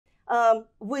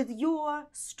with your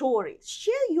story.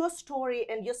 Share your story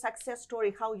and your success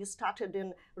story, how you started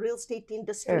in real estate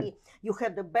industry. Sure. You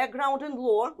had the background in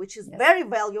law, which is Yes. very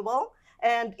valuable,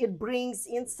 and it brings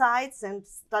insights and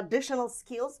additional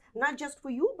skills, not just for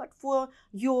you, but for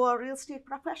your real estate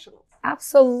professionals.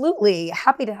 Absolutely.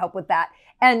 Happy to help with that.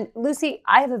 And Lucy,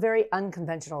 I have a very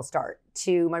unconventional start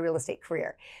to my real estate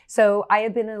career. So I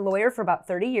have been a lawyer for about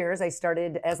 30 years. I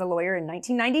started as a lawyer in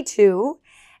 1992.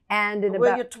 And in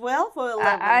Were you 12 or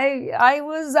 11? I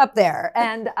was up there.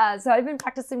 And so I've been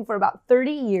practicing for about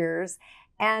 30 years.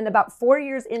 And about 4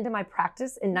 years into my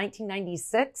practice in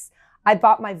 1996, I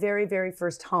bought my very, very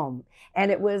first home.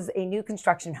 And it was a new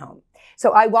construction home.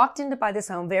 So I walked in to buy this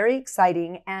home, very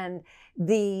exciting. And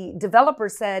the developer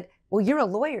said, well, you're a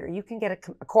lawyer. You can get a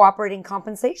cooperating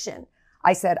compensation.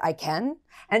 I said, I can.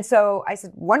 And so I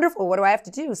said, wonderful. What do I have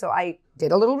to do? So I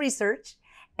did a little research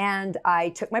and I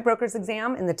took my broker's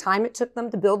exam in the time it took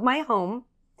them to build my home.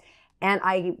 And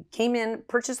I came in,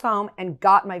 purchased the home, and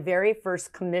got my very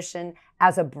first commission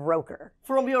as a broker.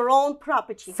 From your own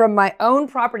property. From my own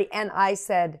property. And I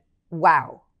said,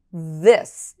 wow,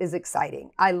 this is exciting.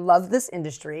 I love this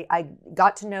industry. I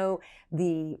got to know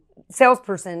the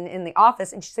salesperson in the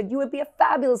office, and she said, you would be a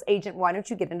fabulous agent. Why don't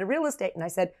you get into real estate? And I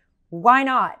said, why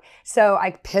not? So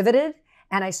I pivoted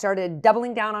and I started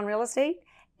doubling down on real estate.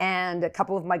 And a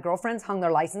couple of my girlfriends hung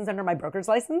their license under my broker's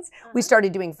license. We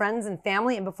started doing friends and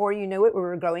family. And before you knew it, we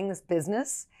were growing this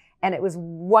business. And it was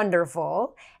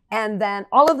wonderful. And then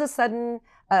all of a sudden,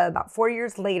 about 4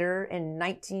 years later, in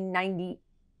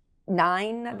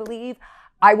 1999, I believe,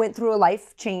 I went through a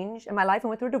life change in my life. I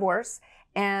went through a divorce.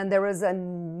 And there was a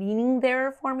meaning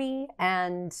there for me.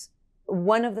 And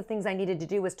one of the things I needed to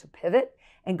do was to pivot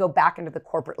and go back into the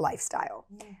corporate lifestyle.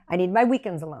 I need my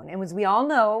weekends alone. And as we all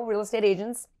know, real estate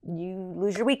agents, you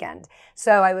lose your weekend.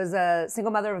 So I was a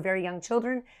single mother of very young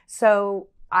children. So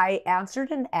I answered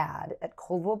an ad at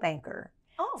Coldwell Banker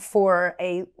for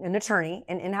an attorney,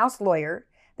 an in-house lawyer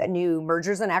that knew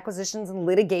mergers and acquisitions and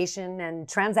litigation and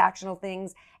transactional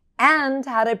things and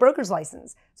had a broker's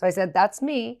license. So I said, that's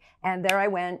me. And there I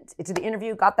went to the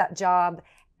interview, got that job,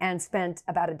 and spent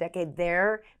about a decade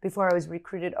there before I was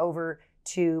recruited over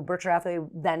to Berkshire Hathaway,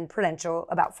 then Prudential,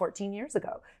 about 14 years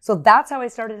ago. So that's how I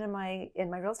started in my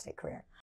real estate career.